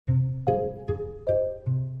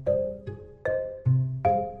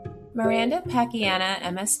Miranda Pacchiana,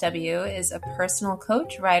 MSW, is a personal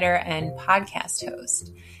coach, writer, and podcast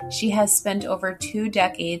host. She has spent over 2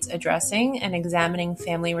 decades addressing and examining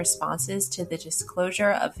family responses to the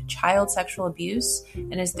disclosure of child sexual abuse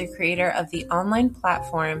and is the creator of the online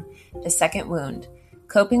platform The Second Wound,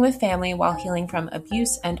 coping with family while healing from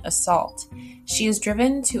abuse and assault. She is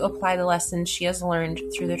driven to apply the lessons she has learned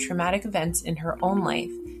through the traumatic events in her own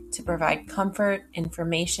life to provide comfort,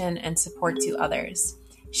 information, and support to others.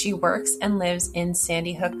 She works and lives in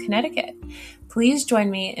Sandy Hook, Connecticut. Please join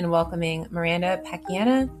me in welcoming Miranda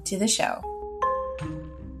Pacchiana to the show.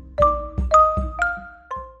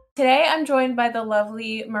 Today, I'm joined by the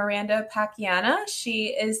lovely Miranda Pacchiana.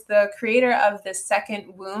 She is the creator of The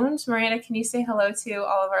Second Wound. Miranda, can you say hello to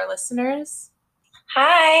all of our listeners?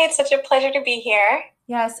 Hi, it's such a pleasure to be here.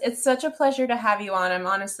 Yes, it's such a pleasure to have you on. I'm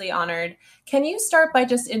honestly honored. Can you start by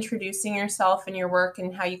just introducing yourself and your work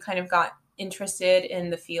and how you kind of got interested in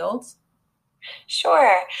the field?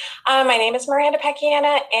 Sure. My name is Miranda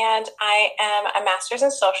Pacchiana, and I am a master's in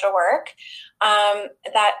social work.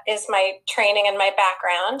 That is my training and my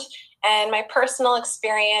background. And my personal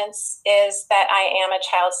experience is that I am a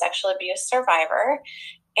child sexual abuse survivor.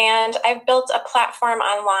 And I've built a platform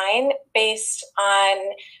online based on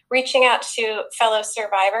reaching out to fellow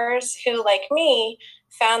survivors who, like me,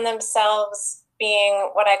 found themselves being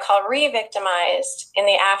what I call re-victimized in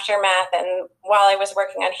the aftermath and while I was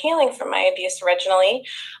working on healing from my abuse originally,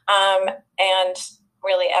 and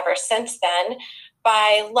really ever since then,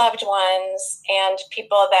 by loved ones and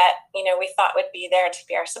people that, we thought would be there to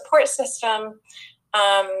be our support system.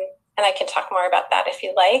 And I can talk more about that if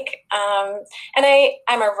you like. And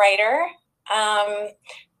I'm a writer.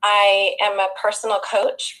 I am a personal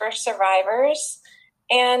coach for survivors.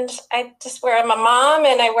 And I'm a mom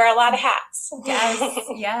and I wear a lot of hats.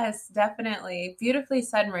 Yes, definitely. Beautifully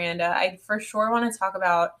said, Miranda. I for sure want to talk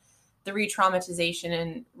about the retraumatization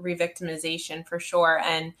and revictimization for sure.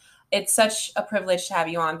 And it's such a privilege to have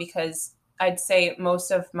you on because I'd say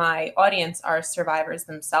most of my audience are survivors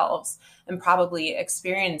themselves and probably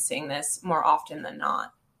experiencing this more often than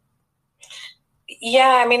not.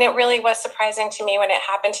 Yeah, it really was surprising to me when it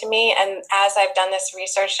happened to me. And as I've done this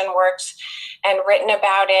research and worked and written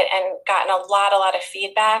about it and gotten a lot of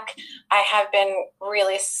feedback, I have been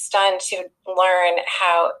really stunned to learn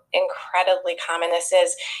how incredibly common this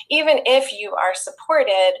is. Even if you are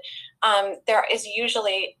supported, there is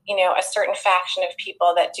usually, a certain faction of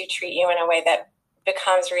people that do treat you in a way that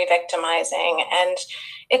becomes re-victimizing. And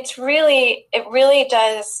it really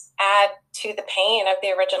does add to the pain of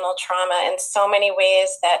the original trauma in so many ways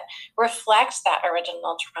that reflects that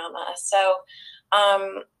original trauma. So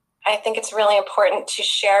I think it's really important to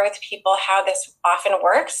share with people how this often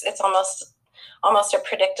works. It's almost a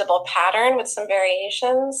predictable pattern with some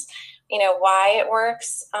variations, why it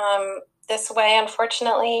works this way,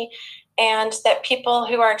 unfortunately. And that people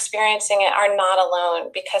who are experiencing it are not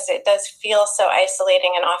alone because it does feel so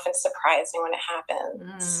isolating and often surprising when it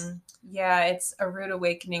happens. Yeah, it's a rude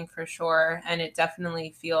awakening for sure. And it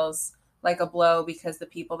definitely feels like a blow because the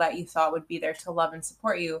people that you thought would be there to love and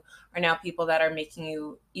support you are now people that are making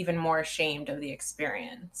you even more ashamed of the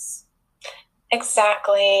experience.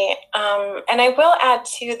 Exactly. And I will add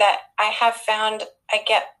too that I have found I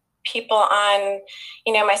get people on,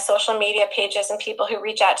 my social media pages and people who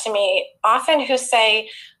reach out to me often who say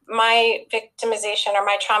my victimization or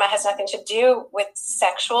my trauma has nothing to do with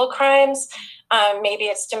sexual crimes. Maybe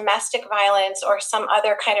it's domestic violence or some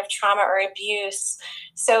other kind of trauma or abuse.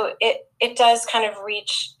 So it does kind of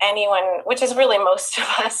reach anyone, which is really most of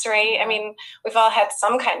us, right? We've all had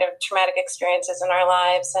some kind of traumatic experiences in our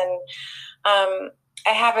lives. And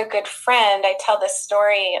I have a good friend. I tell this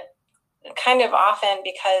story kind of often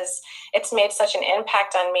because it's made such an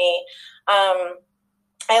impact on me.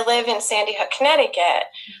 I live in Sandy Hook, Connecticut,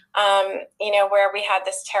 where we had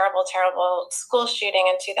this terrible school shooting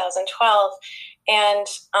in 2012. And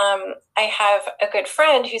I have a good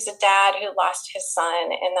friend who's a dad who lost his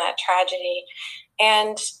son in that tragedy.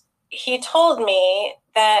 And he told me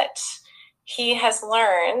that he has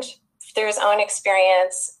learned through his own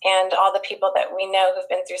experience and all the people that we know who've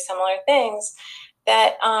been through similar things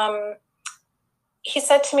that he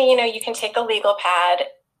said to me, you can take a legal pad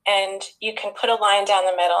and you can put a line down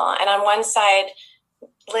the middle. And on one side,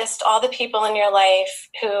 list all the people in your life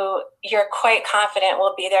who you're quite confident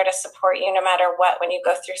will be there to support you no matter what when you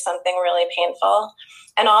go through something really painful.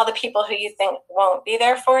 And all the people who you think won't be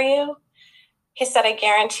there for you. He said, I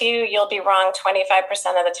guarantee you'll be wrong 25%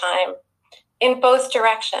 of the time in both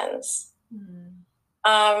directions.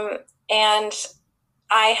 And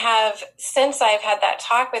I have, since I've had that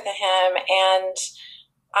talk with him and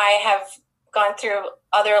I have gone through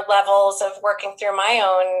other levels of working through my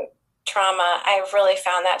own trauma, I've really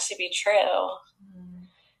found that to be true.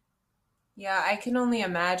 Yeah, I can only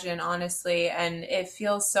imagine, honestly. And it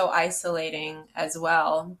feels so isolating as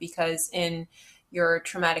well because in your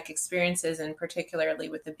traumatic experiences, and particularly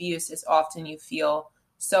with abuse, is often you feel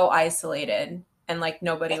so isolated and like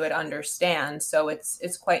nobody would understand. So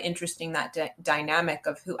it's quite interesting that dynamic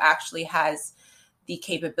of who actually has the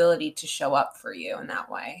capability to show up for you in that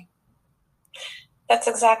way. That's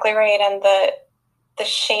exactly right. And the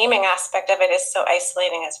shaming aspect of it is so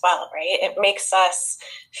isolating as well, right? It makes us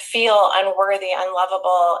feel unworthy,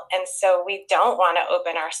 unlovable, and so we don't want to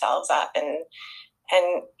open ourselves up and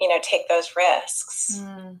take those risks.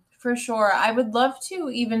 For sure. I would love to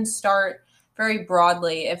even start very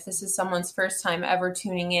broadly if this is someone's first time ever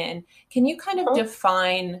tuning in. Can you kind of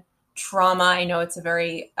define trauma? I know it's a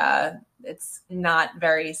very it's not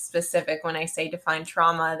very specific when I say define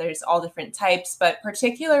trauma. There's all different types, but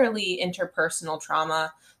particularly interpersonal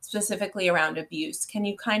trauma, specifically around abuse. Can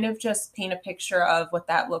you kind of just paint a picture of what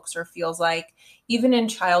that looks or feels like, even in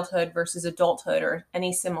childhood versus adulthood, or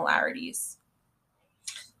any similarities?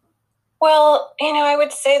 Well, I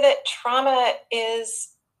would say that trauma is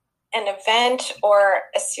an event or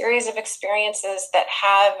a series of experiences that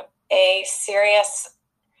have a serious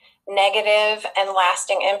negative and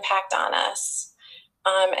lasting impact on us.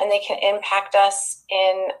 And they can impact us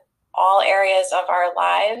in all areas of our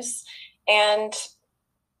lives. And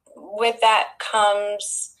with that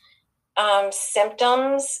comes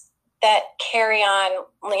symptoms that carry on,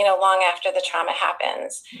 long after the trauma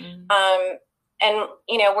happens. And,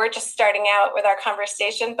 we're just starting out with our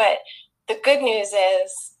conversation, but the good news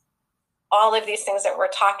is all of these things that we're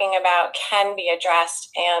talking about can be addressed,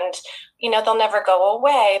 and, they'll never go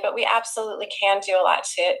away, but we absolutely can do a lot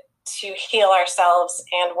to heal ourselves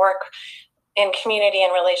and work in community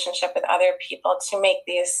and relationship with other people to make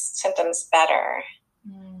these symptoms better.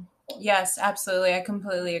 Yes, absolutely. I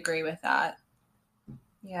completely agree with that.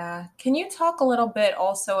 Yeah. Can you talk a little bit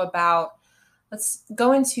also about, let's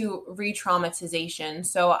go into retraumatization.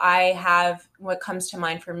 So I have, what comes to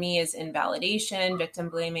mind for me is invalidation, victim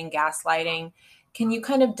blaming, gaslighting. Can you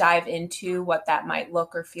kind of dive into what that might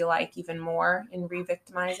look or feel like even more in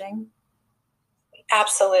re-victimizing?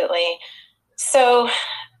 Absolutely. So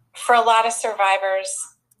for a lot of survivors,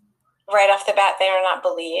 right off the bat, they are not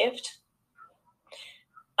believed.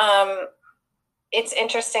 It's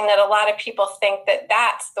interesting that a lot of people think that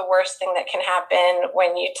that's the worst thing that can happen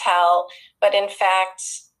when you tell, but in fact,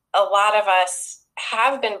 a lot of us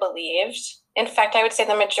have been believed. In fact, I would say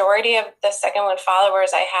the majority of the second one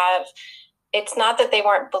followers I have, it's not that they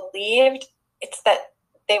weren't believed, it's that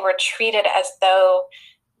they were treated as though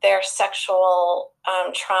their sexual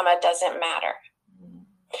trauma doesn't matter.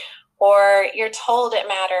 Or you're told it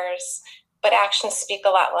matters, but actions speak a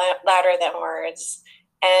lot louder than words.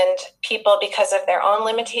 And people, because of their own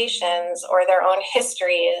limitations or their own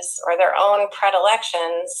histories or their own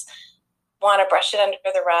predilections, want to brush it under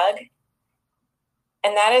the rug.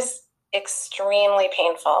 And that is extremely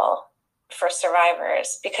painful for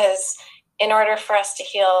survivors, because in order for us to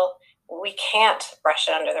heal, we can't brush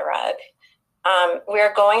it under the rug.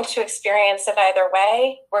 We're going to experience it either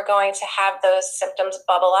way. We're going to have those symptoms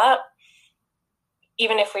bubble up,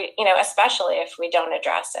 even if we, especially if we don't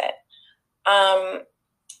address it.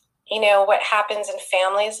 What happens in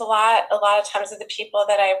families a lot of times with the people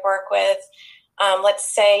that I work with, let's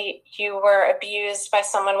say you were abused by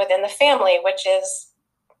someone within the family, which is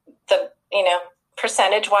the,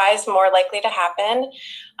 percentage wise more likely to happen.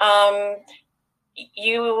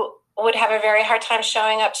 You would have a very hard time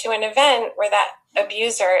showing up to an event where that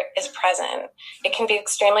abuser is present. It can be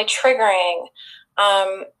extremely triggering.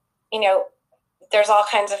 There's all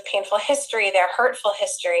kinds of painful history there, hurtful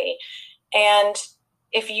history. And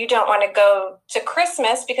if you don't want to go to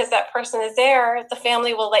Christmas because that person is there, the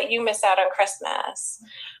family will let you miss out on Christmas.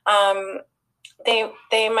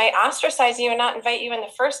 They might ostracize you and not invite you in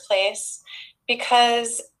the first place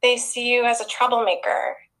because they see you as a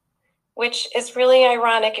troublemaker, which is really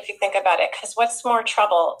ironic if you think about it, because what's more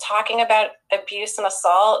trouble, talking about abuse and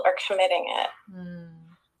assault or committing it?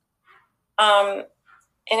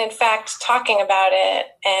 And in fact, talking about it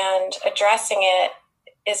and addressing it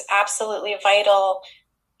is absolutely vital,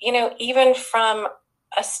 even from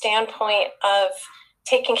a standpoint of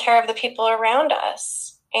taking care of the people around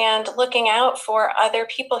us and looking out for other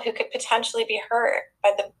people who could potentially be hurt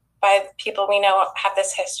by the people we know have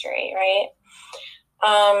this history, right?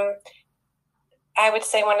 I would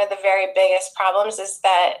say one of the very biggest problems is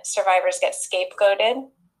that survivors get scapegoated.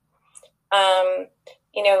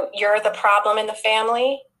 You're the problem in the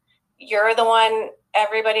family. You're the one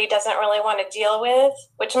everybody doesn't really want to deal with,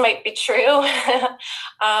 which might be true,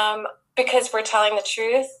 because we're telling the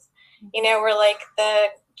truth. You know, we're like the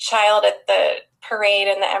child at the parade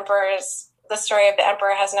and the story of the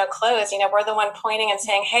emperor has no clothes. You know, we're the one pointing and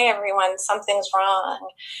saying, hey, everyone, something's wrong.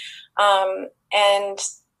 And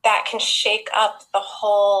that can shake up the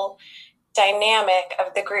whole dynamic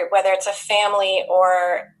of the group, whether it's a family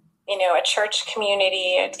or, you know, a church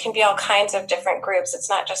community. It can be all kinds of different groups. It's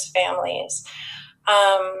not just families.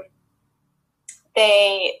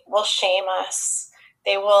 They will shame us.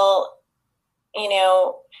 They will, you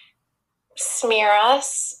know, smear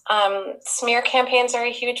us. Smear campaigns are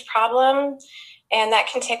a huge problem, and that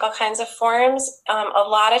can take all kinds of forms. A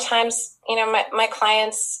lot of times, you know, my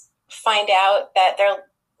clients find out that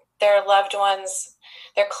their loved ones,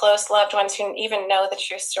 their close loved ones who even know the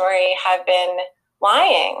true story, have been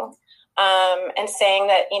lying, and saying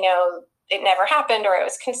that, you know, it never happened, or it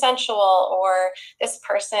was consensual, or this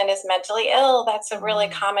person is mentally ill. That's a really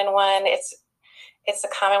common one. It's a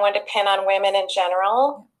common one to pin on women in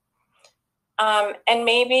general. And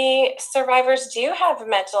maybe survivors do have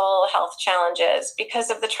mental health challenges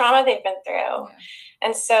because of the trauma they've been through. Yeah.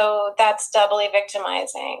 And so that's doubly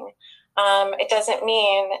victimizing. It doesn't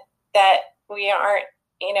mean that we aren't,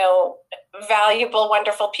 you know, valuable,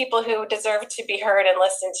 wonderful people who deserve to be heard and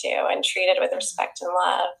listened to and treated with respect and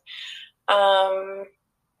love.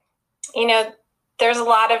 You know, there's a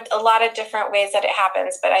lot of different ways that it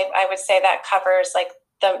happens, but I would say that covers like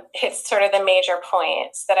it's sort of the major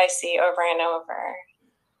points that I see over and over.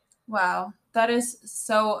 Wow, that is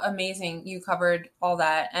so amazing. You covered all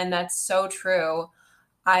that, and that's so true.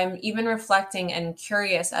 I'm even reflecting and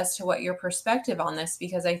curious as to what your perspective on this,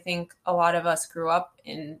 because I think a lot of us grew up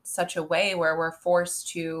in such a way where we're forced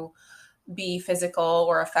to be physical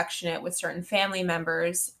or affectionate with certain family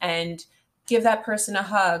members and give that person a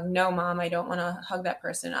hug. No, mom, I don't want to hug that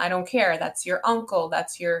person. I don't care. That's your uncle.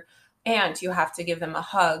 That's your aunt. You have to give them a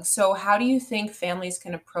hug. So how do you think families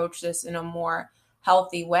can approach this in a more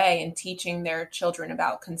healthy way in teaching their children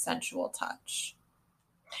about consensual touch?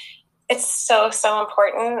 It's so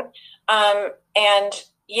important. And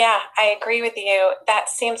yeah, I agree with you. That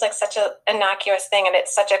seems like such an innocuous thing, and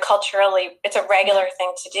it's such a it's a regular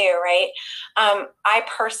thing to do, right?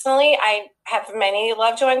 I have many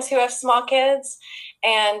loved ones who have small kids,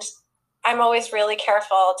 and I'm always really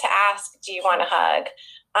careful to ask, do you want a hug?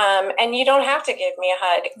 And you don't have to give me a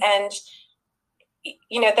hug. And,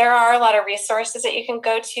 you know, there are a lot of resources that you can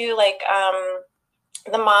go to, like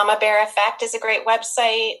the Mama Bear Effect is a great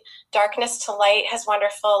website. Darkness to Light has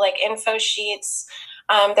wonderful like info sheets.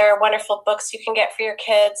 There are wonderful books you can get for your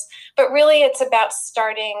kids, but really it's about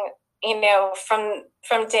starting, you know, from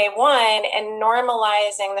day one and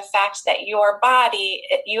normalizing the fact that your body,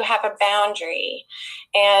 you have a boundary,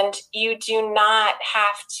 and you do not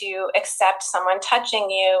have to accept someone touching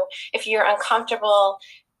you. If you're uncomfortable,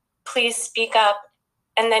 please speak up.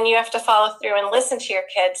 And then you have to follow through and listen to your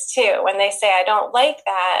kids too. When they say, I don't like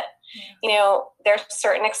that, you know, there's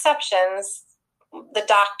certain exceptions. The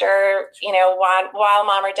doctor, you know, while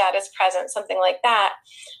mom or dad is present, something like that.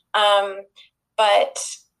 But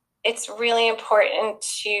it's really important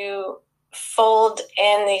to fold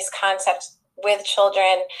in these concepts with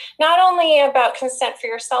children, not only about consent for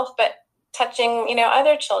yourself, but touching, you know,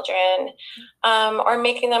 other children, or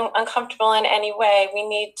making them uncomfortable in any way. We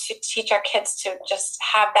need to teach our kids to just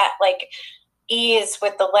have that like ease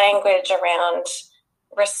with the language around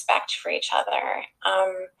respect for each other.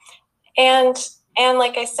 And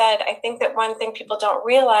like I said, I think that one thing people don't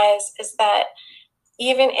realize is that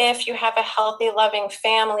even if you have a healthy, loving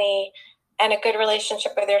family and a good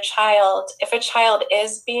relationship with your child, if a child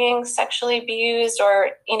is being sexually abused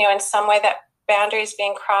or, you know, in some way that boundaries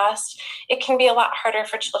being crossed, it can be a lot harder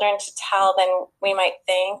for children to tell than we might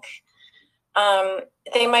think.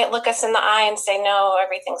 They might look us in the eye and say, no,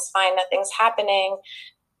 everything's fine, nothing's happening.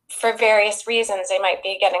 For various reasons, they might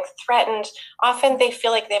be getting threatened. Often they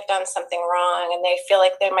feel like they've done something wrong, and they feel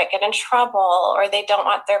like they might get in trouble, or they don't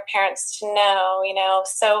want their parents to know, you know.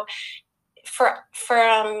 So for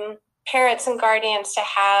parents and guardians to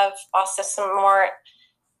have also some more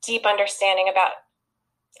deep understanding about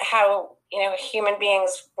how, you know, human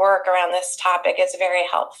beings work around this topic is very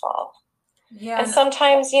helpful. Yeah. And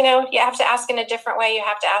sometimes, you know, you have to ask in a different way. You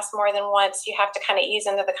have to ask more than once. You have to kind of ease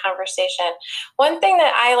into the conversation. One thing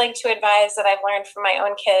that I like to advise that I've learned from my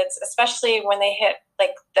own kids, especially when they hit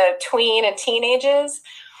like the tween and teen ages,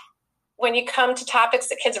 when you come to topics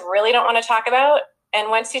that kids really don't want to talk about, and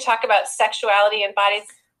once you talk about sexuality and bodies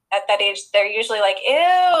at that age, they're usually like,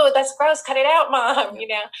 ew, that's gross, cut it out, mom, you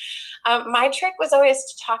know. My trick was always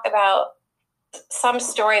to talk about some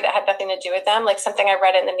story that had nothing to do with them, like something I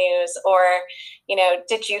read in the news, or,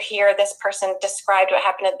 did you hear this person described what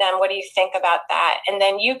happened to them? What do you think about that? And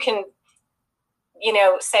then you can,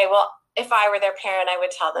 say, well, if I were their parent, I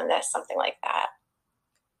would tell them this, something like that.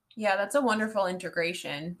 Yeah, that's a wonderful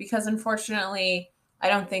integration because unfortunately, I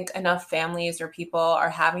don't think enough families or people are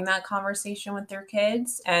having that conversation with their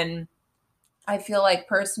kids. And I feel like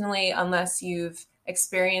personally, unless you've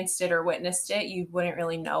experienced it or witnessed it, you wouldn't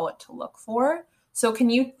really know what to look for. So, can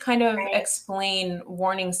you kind of Right. explain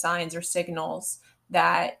warning signs or signals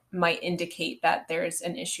that might indicate that there's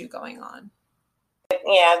an issue going on?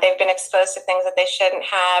 Yeah, they've been exposed to things that they shouldn't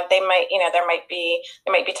have. They might, they might be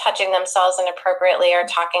touching themselves inappropriately or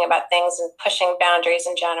talking about things and pushing boundaries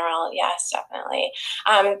in general. Yes, definitely.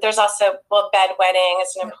 There's also, well, bedwetting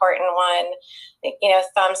is an important one.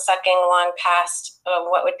 Thumb sucking long past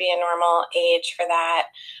what would be a normal age for that.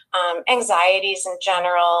 Anxieties in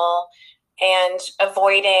general, and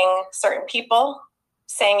avoiding certain people,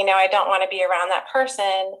 saying, I don't want to be around that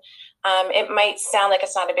person. It might sound like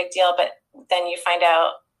it's not a big deal, but then you find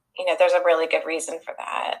out, there's a really good reason for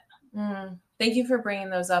that. Thank you for bringing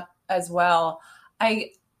those up as well.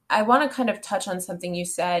 I want to kind of touch on something you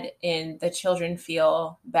said in the children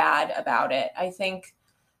feel bad about it. I think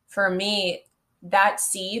for me, that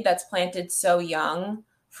seed that's planted so young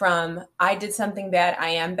from I did something bad, I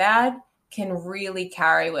am bad, can really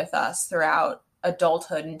carry with us throughout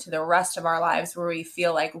adulthood into the rest of our lives where we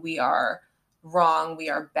feel like we are wrong, we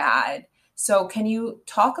are bad. So, can you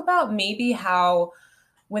talk about maybe how,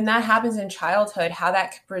 when that happens in childhood, how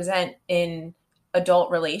that could present in adult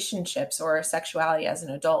relationships or sexuality as an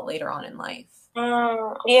adult later on in life?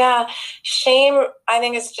 Yeah, shame, I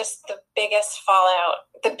think, is just the biggest fallout,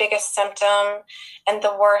 the biggest symptom, and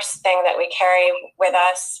the worst thing that we carry with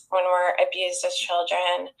us when we're abused as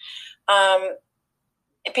children. And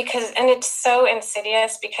it's so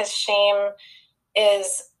insidious because shame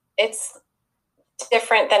it's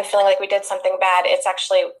different than feeling like we did something bad. It's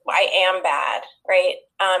actually, I am bad, right?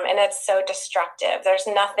 And it's so destructive. There's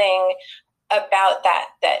nothing about that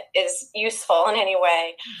is useful in any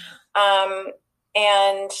way.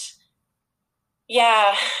 And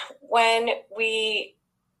yeah, when we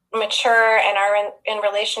mature and are in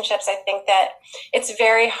relationships, I think that it's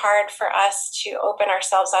very hard for us to open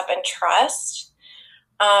ourselves up and trust,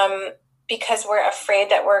 because we're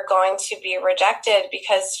afraid that we're going to be rejected,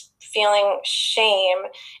 because feeling shame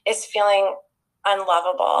is feeling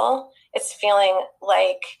unlovable. It's feeling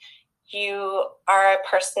like you are a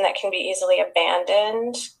person that can be easily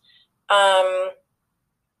abandoned.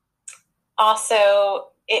 Also,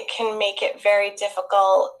 it can make it very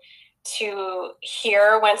difficult to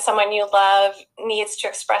hear when someone you love needs to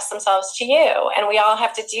express themselves to you. And we all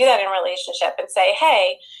have to do that in a relationship and say,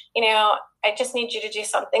 hey, I just need you to do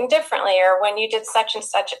something differently. Or when you did such and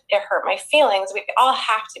such, it hurt my feelings. We all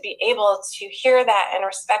have to be able to hear that and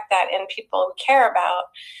respect that in people we care about.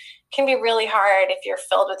 It can be really hard if you're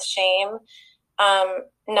filled with shame,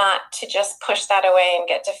 not to just push that away and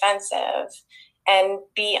get defensive and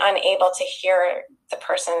be unable to hear the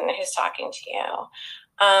person who's talking to you.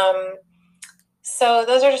 So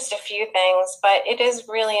those are just a few things, but it is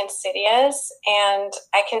really insidious. And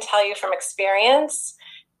I can tell you from experience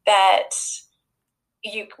that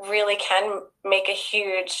you really can make a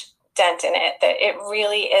huge dent in it, that it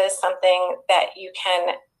really is something that you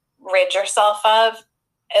can rid yourself of,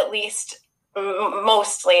 at least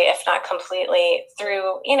mostly, if not completely,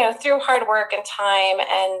 through hard work and time.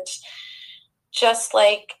 And just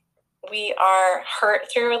like we are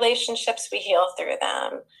hurt through relationships, we heal through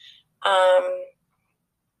them.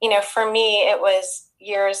 For me, it was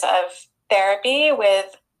years of therapy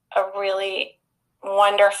with a really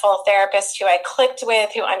wonderful therapist who I clicked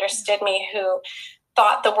with, who understood me, who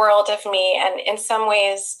thought the world of me, and in some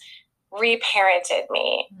ways reparented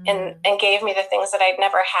me and gave me the things that I'd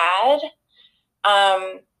never had.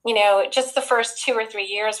 Just the first 2 or 3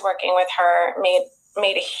 years working with her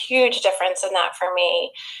made a huge difference in that for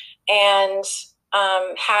me. And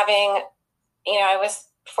I was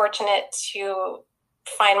fortunate to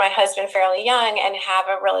find my husband fairly young and have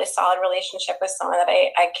a really solid relationship with someone that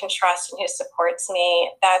I can trust and who supports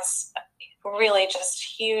me. That's really just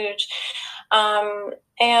huge.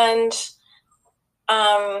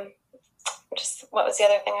 Just what was the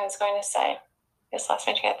other thing I was going to say? I just lost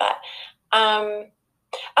my train of thought. I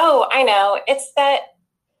know. It's that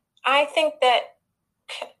I think that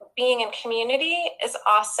being in community is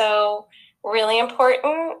also really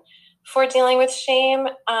important for dealing with shame.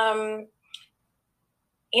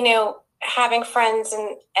 Having friends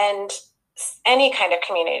and any kind of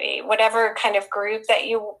community, whatever kind of group that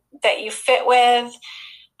you fit with,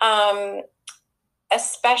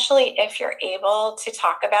 especially if you're able to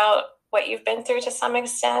talk about what you've been through to some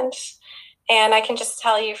extent. And I can just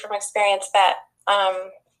tell you from experience that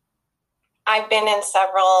I've been in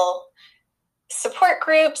several support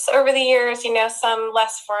groups over the years, some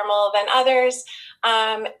less formal than others.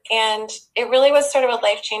 And it really was sort of a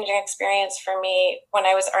life-changing experience for me when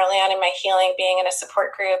I was early on in my healing, being in a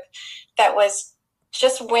support group that was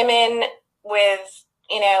just women with,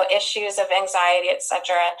 issues of anxiety,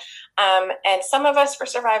 etc. And some of us were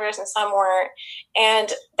survivors and some weren't.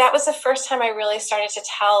 And that was the first time I really started to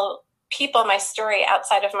tell people my story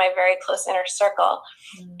outside of my very close inner circle.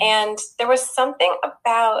 And there was something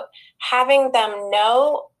about having them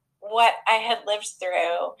know what I had lived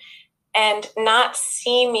through and not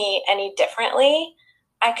see me any differently.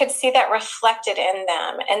 I could see that reflected in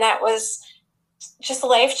them. And that was just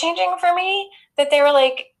life-changing for me, that they were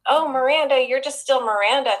like, oh, Miranda, you're just still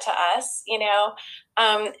Miranda to us.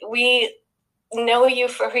 We know you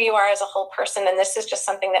for who you are as a whole person, and this is just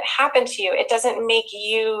something that happened to you. It doesn't make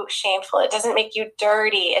you shameful. It doesn't make you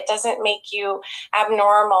dirty. It doesn't make you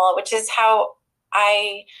abnormal, which is how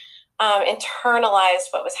I internalized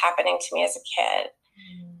what was happening to me as a kid.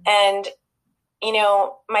 And,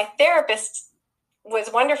 my therapist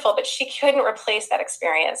was wonderful, but she couldn't replace that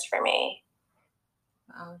experience for me.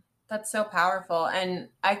 Wow, that's so powerful. And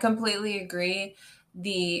I completely agree.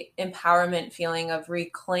 The empowerment feeling of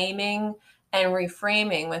reclaiming and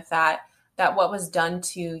reframing with that what was done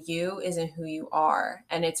to you isn't who you are.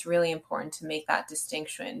 And it's really important to make that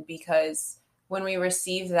distinction, because when we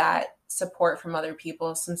receive that support from other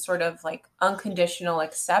people, some sort of like unconditional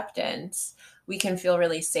acceptance, we can feel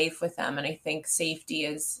really safe with them. And I think safety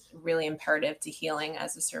is really imperative to healing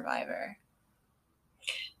as a survivor.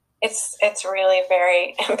 It's really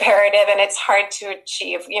very imperative, and it's hard to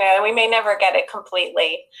achieve. We may never get it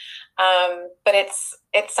completely, but it's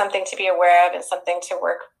something to be aware of and something to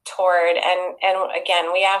work toward. And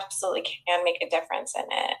again, we absolutely can make a difference in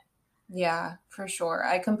it. Yeah, for sure.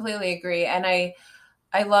 I completely agree. And I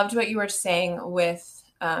loved what you were saying with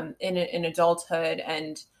in adulthood,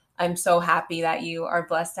 and I'm so happy that you are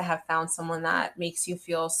blessed to have found someone that makes you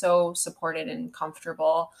feel so supported and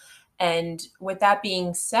comfortable. And with that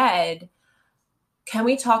being said, can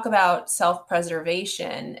we talk about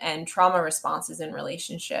self-preservation and trauma responses in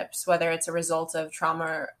relationships, whether it's a result of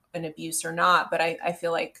trauma and abuse or not? But I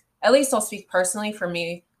feel like, at least I'll speak personally, for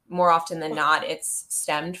me, more often than not, it's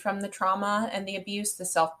stemmed from the trauma and the abuse, the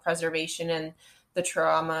self-preservation and the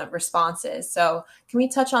trauma responses. So can we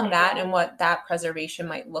touch on that and what that preservation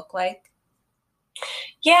might look like?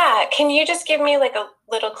 Yeah. Can you just give me like a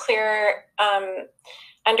little clearer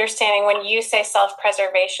understanding when you say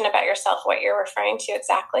self-preservation about yourself, what you're referring to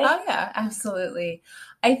exactly? Oh, yeah, absolutely.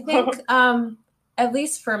 I think, at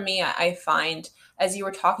least for me, I find, as you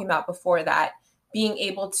were talking about before, that being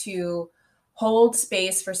able to hold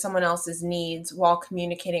space for someone else's needs while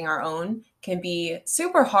communicating our own can be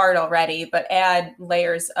super hard already, but add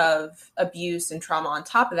layers of abuse and trauma on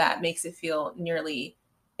top of that makes it feels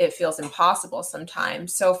impossible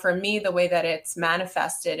sometimes. So for me, the way that it's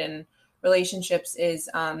manifested in relationships is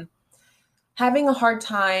having a hard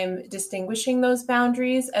time distinguishing those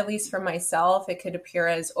boundaries. At least for myself, it could appear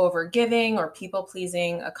as overgiving or people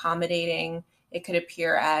pleasing, accommodating. It could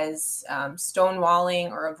appear as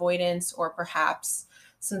stonewalling or avoidance, or perhaps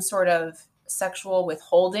some sort of sexual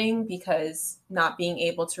withholding, because not being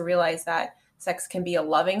able to realize that sex can be a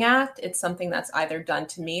loving act. It's something that's either done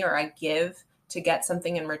to me or I give to get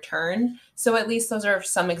something in return. So at least those are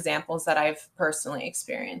some examples that I've personally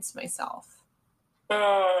experienced myself.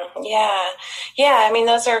 Yeah. Yeah. I mean,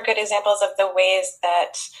 those are good examples of the ways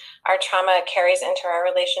that our trauma carries into our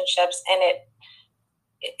relationships,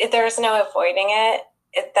 and there's no avoiding it.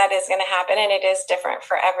 That is going to happen, and it is different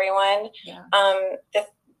for everyone. Yeah.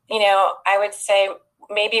 I would say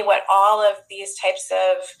maybe what all of these types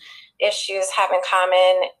of issues have in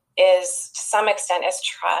common is, to some extent, is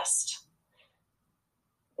trust.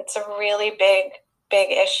 It's a really big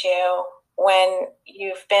issue when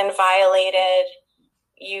you've been violated,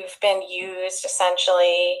 you've been used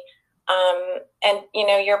essentially, and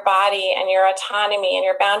your body and your autonomy and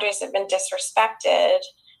your boundaries have been disrespected.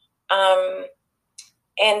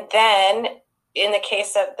 And then in the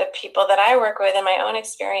case of the people that I work with, in my own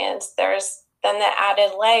experience, there's then the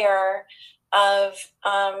added layer of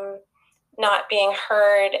not being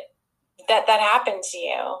heard, that happened to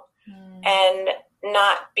you, and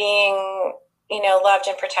not being, loved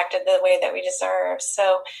and protected the way that we deserve.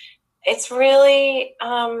 So it's really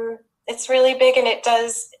big, and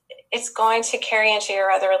it's going to carry into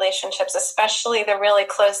your other relationships, especially the really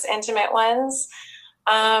close, intimate ones.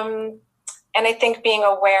 And I think being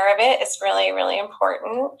aware of it is really, really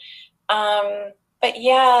important. But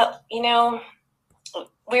yeah,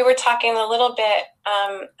 we were talking a little bit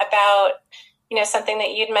about, something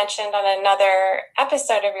that you'd mentioned on another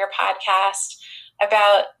episode of your podcast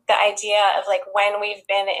about the idea of like when we've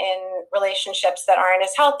been in relationships that aren't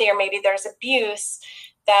as healthy, or maybe there's abuse,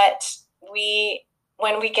 that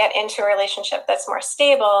when we get into a relationship that's more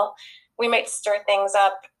stable, we might stir things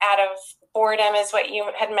up out of boredom, is what you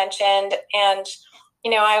had mentioned. And,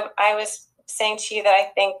 I was saying to you that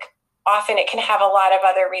I think often it can have a lot of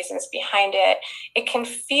other reasons behind it. It can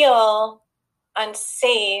feel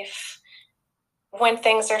unsafe when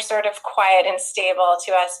things are sort of quiet and stable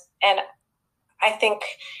to us. And I think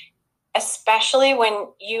especially when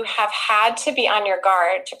you have had to be on your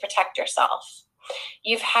guard to protect yourself,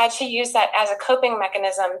 you've had to use that as a coping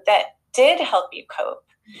mechanism that did help you cope.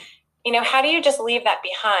 How do you just leave that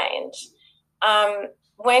behind?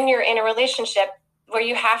 When you're in a relationship where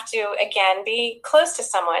you have to, again, be close to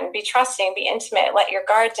someone, be trusting, be intimate, let your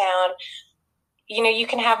guard down, you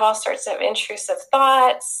can have all sorts of intrusive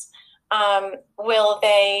thoughts. Will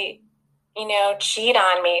they, cheat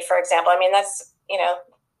on me, for example? I mean,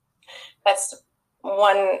 that's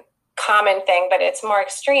one common thing, but it's more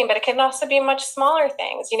extreme. But it can also be much smaller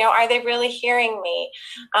things. Are they really hearing me?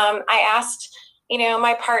 I asked,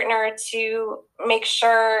 my partner to make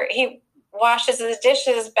sure he washes his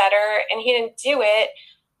dishes better, and he didn't do it.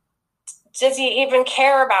 Does he even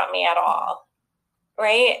care about me at all?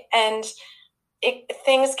 Right? And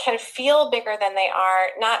things can feel bigger than they are,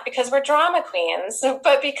 not because we're drama queens,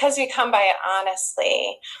 but because we come by it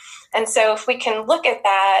honestly. And so if we can look at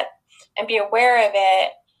that and be aware of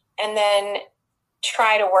it, and then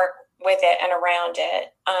try to work with it and around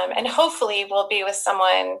it, and hopefully we'll be with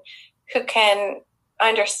someone who can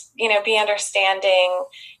be understanding,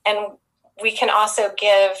 and we can also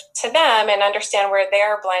give to them and understand where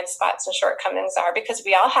their blind spots and shortcomings are, because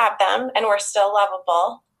we all have them and we're still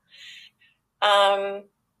lovable.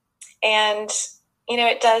 And,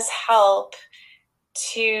 it does help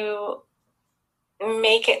to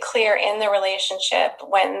make it clear in the relationship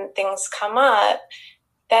when things come up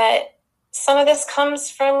that some of this comes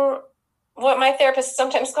from what my therapist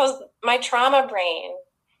sometimes calls my trauma brain.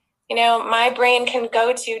 My brain can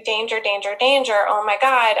go to danger, danger, danger. Oh my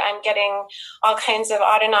God, I'm getting all kinds of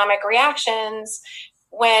autonomic reactions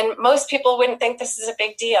when most people wouldn't think this is a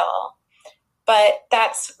big deal. But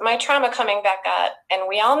that's my trauma coming back up, and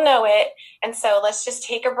we all know it. And so let's just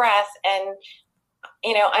take a breath and,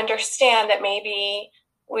 understand that maybe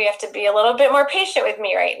we have to be a little bit more patient with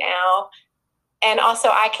me right now. And also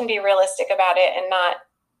I can be realistic about it and not,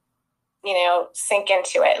 sink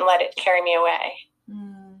into it and let it carry me away.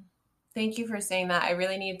 Thank you for saying that. I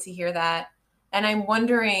really needed to hear that. And I'm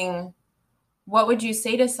wondering, what would you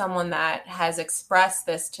say to someone that has expressed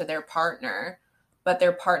this to their partner, but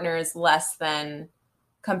their partner is less than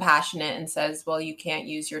compassionate and says, well, you can't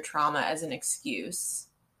use your trauma as an excuse?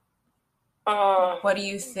 What do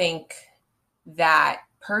you think that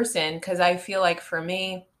person, because I feel like for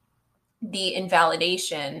me, the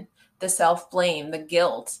invalidation, the self-blame, the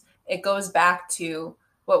guilt, it goes back to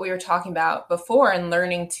what we were talking about before, and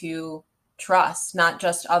learning to trust not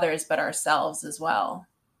just others, but ourselves as well.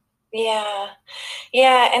 Yeah.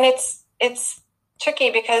 And it's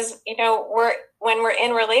tricky because, when we're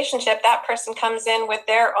in relationship, that person comes in with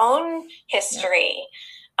their own history,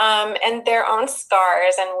 and their own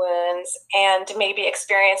scars and wounds, and maybe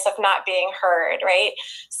experience of not being heard. Right.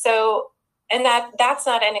 So, and that's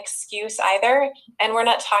not an excuse either. And we're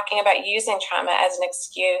not talking about using trauma as an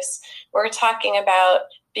excuse. We're talking about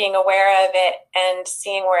being aware of it and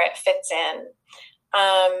seeing where it fits in.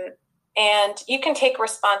 And you can take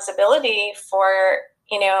responsibility for,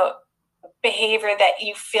 behavior that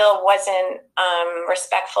you feel wasn't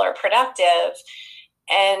respectful or productive,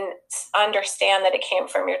 and understand that it came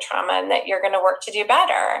from your trauma and that you're going to work to do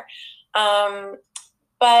better.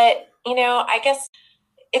 But, I guess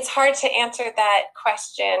it's hard to answer that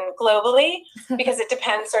question globally because it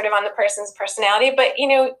depends sort of on the person's personality. But,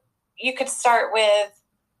 you could start with,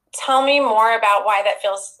 tell me more about why that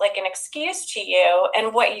feels like an excuse to you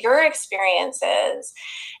and what your experience is.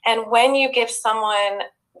 And when you give someone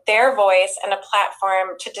their voice and a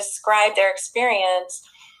platform to describe their experience,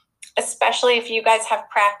 especially if you guys have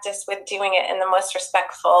practice with doing it in the most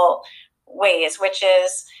respectful ways, which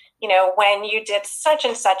is, when you did such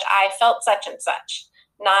and such, I felt such and such,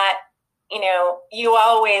 not, you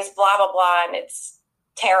always blah, blah, blah, and it's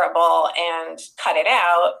terrible and cut it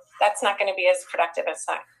out. That's not going to be as productive. It's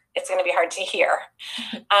going to be hard to hear.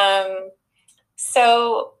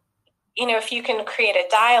 So if you can create a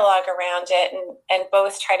dialogue around it and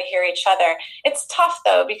both try to hear each other. It's tough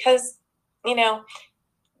though, because,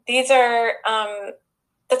 these are,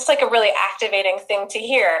 that's like a really activating thing to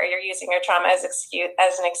hear. You're using your trauma as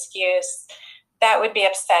an excuse. That would be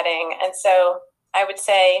upsetting. And so I would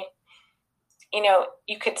say,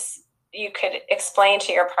 you could explain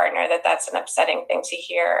to your partner that that's an upsetting thing to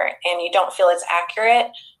hear and you don't feel it's accurate.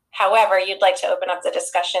 However, you'd like to open up the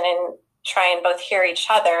discussion and try and both hear each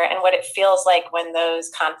other and what it feels like when those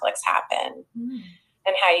conflicts happen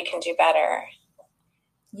and how you can do better.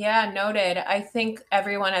 Yeah, noted. I think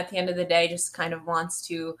everyone at the end of the day just kind of wants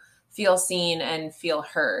to feel seen and feel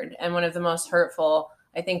heard. And one of the most hurtful,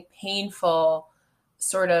 I think painful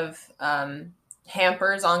sort of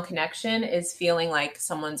hampers on connection is feeling like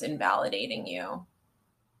someone's invalidating you.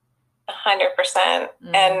 100%.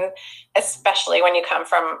 And especially when you come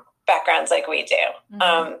from backgrounds like we do.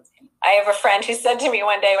 I have a friend who said to me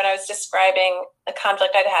one day when I was describing a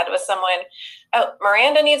conflict I'd had with someone, oh,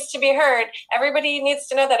 Miranda needs to be heard. Everybody needs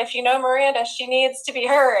to know that if you know Miranda, she needs to be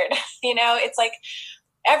heard. It's like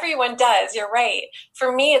everyone does. You're right.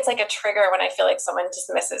 For me, it's like a trigger when I feel like someone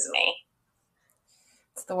dismisses me.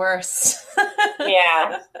 It's the worst.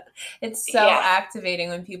 Yeah. It's so activating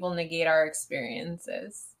when people negate our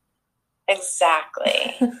experiences.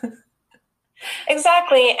 Exactly.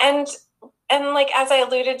 Exactly. And like, as I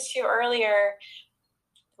alluded to earlier,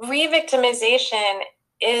 re-victimization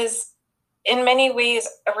is in many ways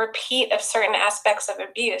a repeat of certain aspects of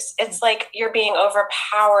abuse. It's like you're being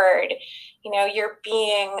overpowered, you're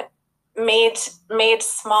being made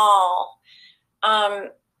small.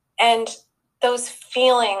 And those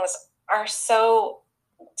feelings are so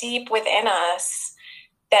deep within us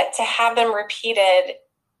that to have them repeated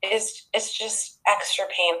is just extra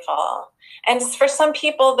painful. And for some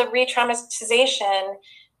people, the re-traumatization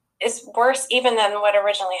is worse even than what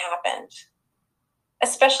originally happened,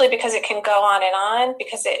 especially because it can go on and on,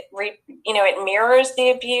 because it mirrors the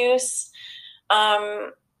abuse.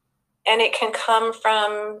 And it can come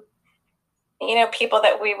from, people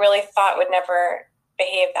that we really thought would never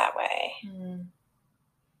behave that way.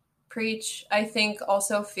 Preach. I think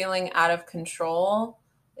also feeling out of control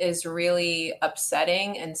is really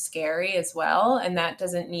upsetting and scary as well. And that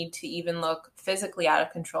doesn't need to even look physically out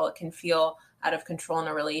of control. It can feel out of control in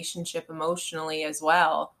a relationship emotionally as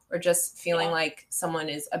well, or just feeling like someone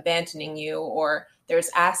is abandoning you, or there's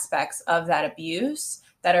aspects of that abuse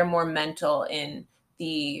that are more mental in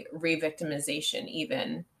the re-victimization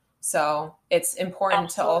even. So it's important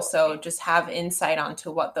to also just have insight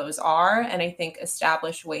onto what those are. And I think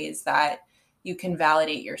establish ways that you can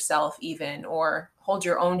validate yourself even, or hold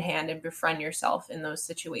your own hand and befriend yourself in those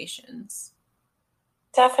situations.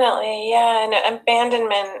 Definitely. Yeah. And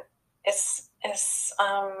abandonment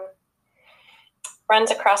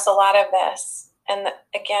runs across a lot of this. And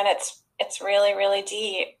again, it's really, really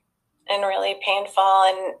deep and really painful.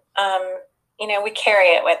 And, we carry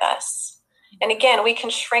it with us. And again, we can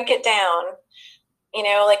shrink it down,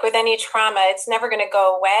 like with any trauma, it's never going to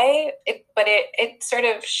go away, but it sort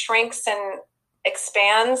of shrinks and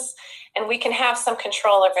expands, and we can have some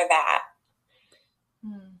control over that.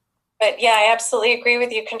 But yeah, I absolutely agree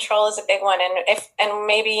with you. Control is a big one. And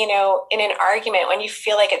maybe, in an argument, when you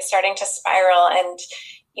feel like it's starting to spiral and,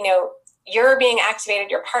 you're being activated,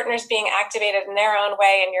 your partner's being activated in their own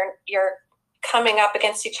way, and you're coming up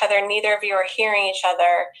against each other, neither of you are hearing each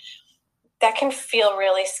other, that can feel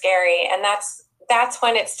really scary. And that's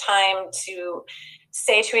when it's time to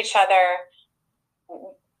say to each other,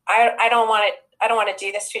 I don't want to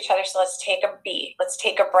do this to each other. So let's take a beat. Let's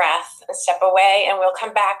take a breath and step away, and we'll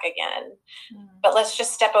come back again. But let's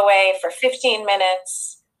just step away for 15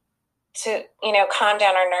 minutes to, calm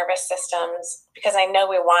down our nervous systems, because I know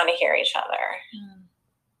we want to hear each other.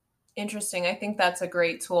 Interesting. I think that's a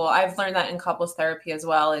great tool. I've learned that in couples therapy as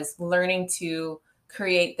well, is learning to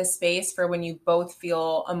create the space for when you both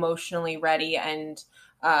feel emotionally ready and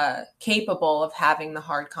capable of having the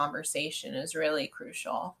hard conversation is really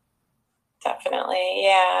crucial. Definitely.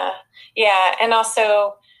 Yeah. Yeah. And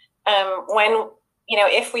also when,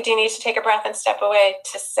 if we do need to take a breath and step away,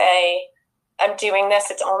 to say, I'm doing this,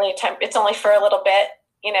 it's only for a little bit,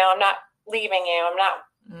 I'm not leaving you.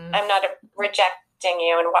 I'm not rejecting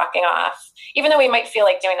you and walking off, even though we might feel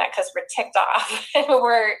like doing that because we're ticked off and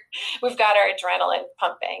we've got our adrenaline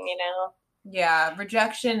pumping, Yeah.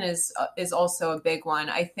 Rejection is also a big one.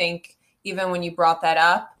 I think even when you brought that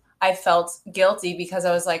up, I felt guilty because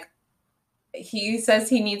I was like, he says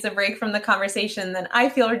he needs a break from the conversation, then I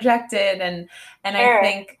feel rejected. And sure. I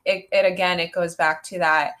think it goes back to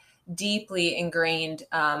that deeply ingrained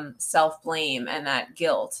self-blame and that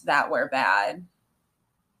guilt that we're bad.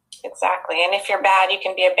 Exactly. And if you're bad, you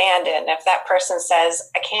can be abandoned. If that person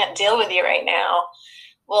says, I can't deal with you right now,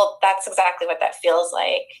 well, that's exactly what that feels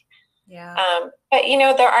like. Yeah. But,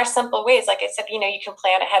 there are simple ways. Like I said, you can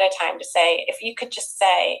plan ahead of time to say, if you could just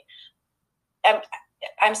say,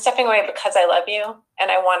 I'm stepping away because I love you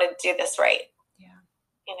and I want to do this right. Yeah.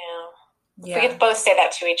 If we could both say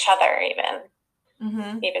that to each other,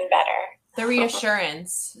 even better. The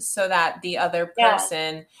reassurance so that the other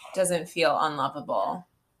person doesn't feel unlovable.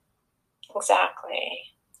 Exactly.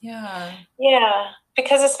 Yeah. Yeah.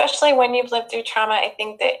 Because especially when you've lived through trauma, I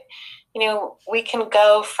think that, we can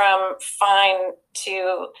go from fine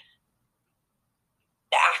to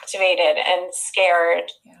activated and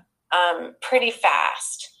scared pretty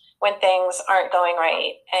fast when things aren't going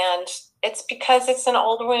right. And it's because it's an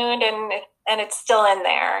old wound and it's still in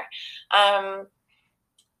there.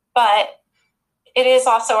 But it is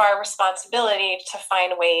also our responsibility to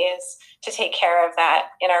find ways to take care of that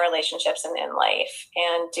in our relationships and in life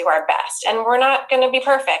and do our best. And we're not going to be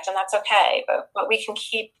perfect, and that's okay, but we can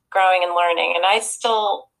keep growing and learning. And I'm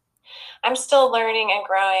still learning and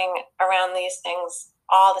growing around these things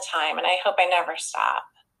all the time, and I hope I never stop.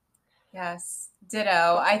 Yes,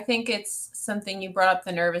 ditto. I think it's something you brought up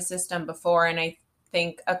the nervous system before, and I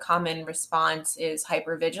think a common response is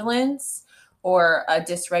hypervigilance or a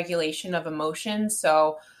dysregulation of emotions.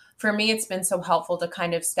 So for me, it's been so helpful to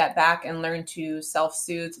kind of step back and learn to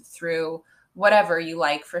self-soothe through whatever you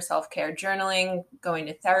like for self-care, journaling, going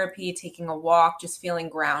to therapy, taking a walk, just feeling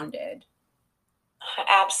grounded.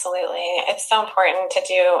 Absolutely. It's so important to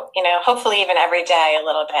do, hopefully even every day a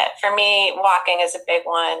little bit. For me, walking is a big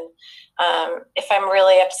one. If I'm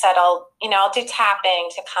really upset, I'll do tapping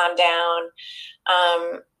to calm down.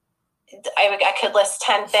 I could list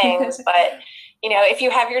 10 things, but if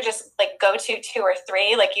you have your just like go to 2 or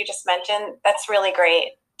 3, like you just mentioned, that's really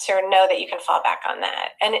great to know that you can fall back on that.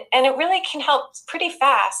 And it really can help pretty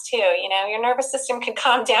fast too. Your nervous system can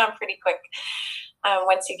calm down pretty quick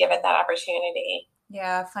once you give it that opportunity.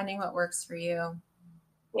 Yeah, finding what works for you.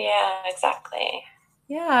 Yeah, exactly.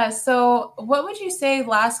 Yeah. So what would you say,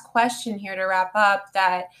 last question here to wrap up,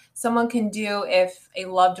 that someone can do if a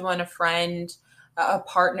loved one, a friend, a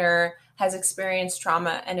partner has experienced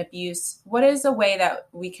trauma and abuse? What is a way that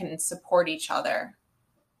we can support each other?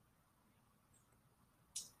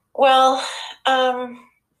 Well, I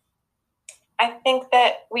think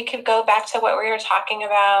that we could go back to what we were talking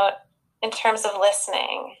about in terms of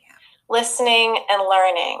listening and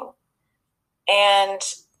learning. And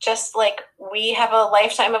just like we have a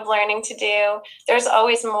lifetime of learning to do, there's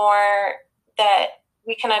always more that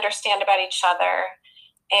we can understand about each other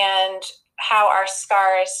and how our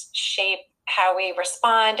scars shape how we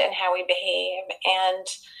respond and how we behave.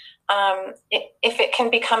 And if it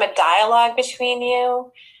can become a dialogue between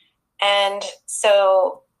you, and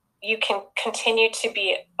so you can continue to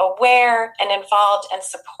be aware and involved and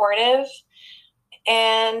supportive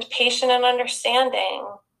and patient and understanding,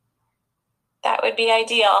 that would be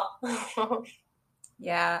ideal.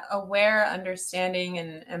 Yeah, aware, understanding,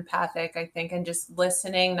 and empathic, I think, and just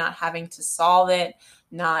listening, not having to solve it,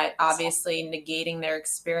 not obviously negating their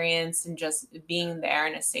experience, and just being there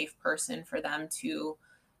and a safe person for them to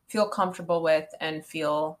feel comfortable with and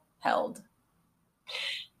feel held.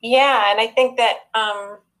 Yeah, and I think that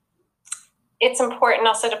it's important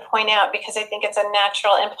also to point out, because I think it's a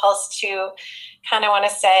natural impulse to kind of want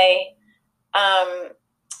to say,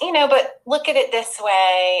 but look at it this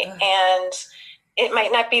way, and it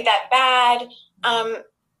might not be that bad.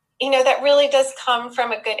 That really does come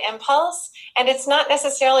from a good impulse, and it's not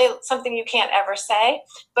necessarily something you can't ever say,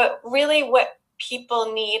 but really what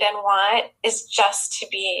people need and want is just to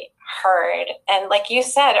be heard. And like you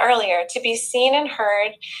said earlier, to be seen and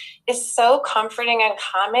heard is so comforting and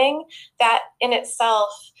calming that in itself,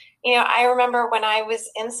 I remember when I was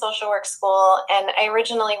in social work school and I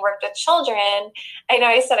originally worked with children. I know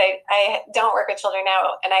I said I don't work with children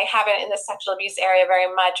now, and I haven't in the sexual abuse area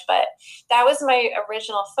very much, but that was my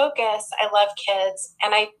original focus. I love kids,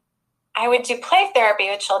 and I would do play therapy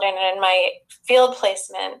with children in my field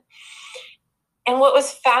placement. And what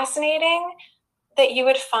was fascinating that you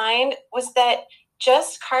would find was that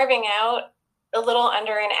just carving out a little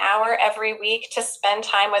under an hour every week to spend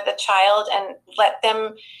time with a child and let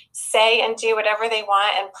them say and do whatever they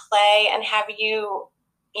want and play and have you,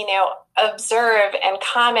 observe and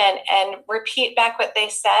comment and repeat back what they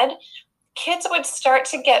said, kids would start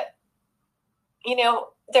to get,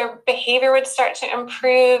 their behavior would start to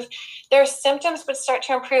improve. Their symptoms would start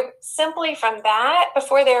to improve simply from that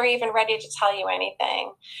before they were even ready to tell you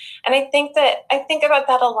anything. And I think about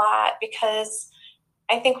that a lot, because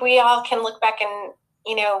I think we all can look back and,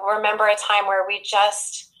 remember a time where we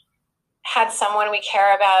just had someone we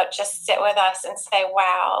care about just sit with us and say,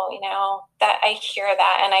 wow, that I hear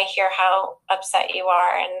that and I hear how upset you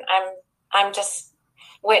are, and I'm just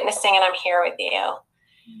witnessing and I'm here with you.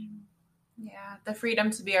 Yeah, the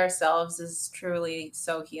freedom to be ourselves is truly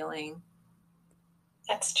so healing.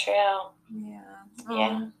 That's true. Yeah.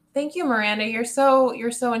 Yeah. Thank you, Miranda. You're so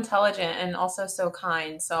intelligent and also so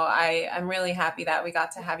kind. So I'm really happy that we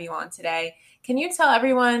got to have you on today. Can you tell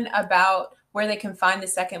everyone about where they can find the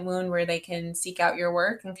Second Wound, where they can seek out your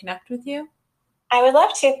work and connect with you? I would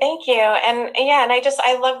love to. Thank you. And yeah, and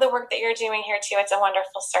I love the work that you're doing here too. It's a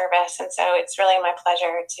wonderful service. And so it's really my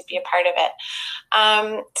pleasure to be a part of it.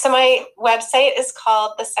 So my website is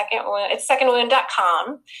called The Second Wound. It's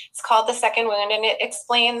secondwound.com. It's called The Second Wound, and it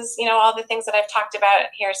explains, all the things that I've talked about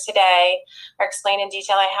here today are explained in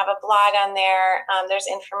detail. I have a blog on there. There's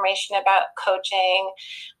information about coaching.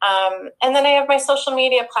 And then I have my social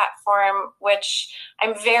media platform, which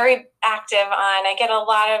I'm very active on. I get a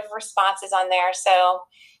lot of responses on there. So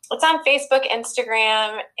it's on Facebook,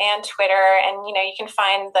 Instagram, and Twitter. And, you can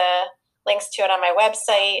find the links to it on my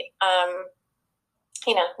website.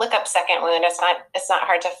 Look up Second Wound. It's not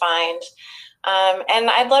hard to find. And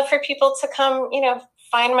I'd love for people to come,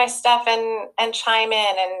 find my stuff and chime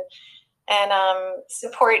in and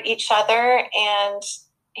support each other and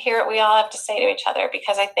hear what we all have to say to each other,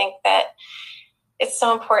 because I think that it's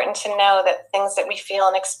so important to know that things that we feel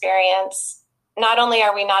and experience, not only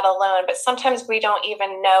are we not alone, but sometimes we don't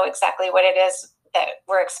even know exactly what it is that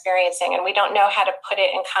we're experiencing, and we don't know how to put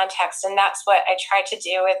it in context. And that's what I try to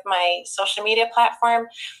do with my social media platform,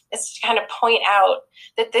 is to kind of point out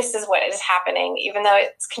that this is what is happening. Even though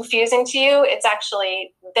it's confusing to you, it's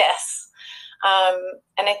actually this.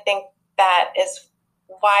 And I think that is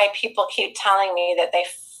why people keep telling me that they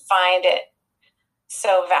find it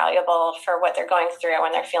so valuable for what they're going through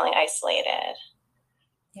when they're feeling isolated.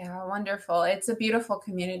 Yeah, wonderful. It's a beautiful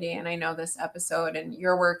community, and I know this episode and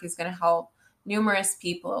your work is going to help numerous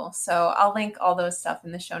people. So I'll link all those stuff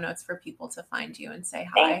in the show notes for people to find you and say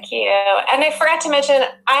hi. Thank you. And I forgot to mention,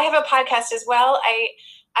 I have a podcast as well.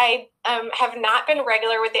 I have not been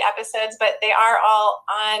regular with the episodes, but they are all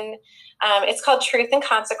on. It's called Truth and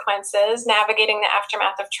Consequences: Navigating the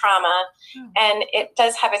Aftermath of Trauma. And it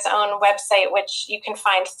does have its own website, which you can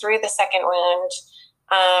find through The Second Wound.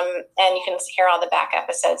 And you can hear all the back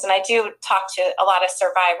episodes. And I do talk to a lot of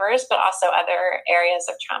survivors, but also other areas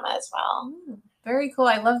of trauma as well. Very cool.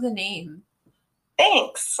 I love the name.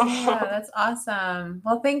 Thanks. Yeah, that's awesome.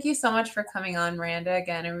 Well, thank you so much for coming on, Miranda.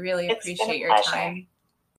 Again, I really appreciate your time.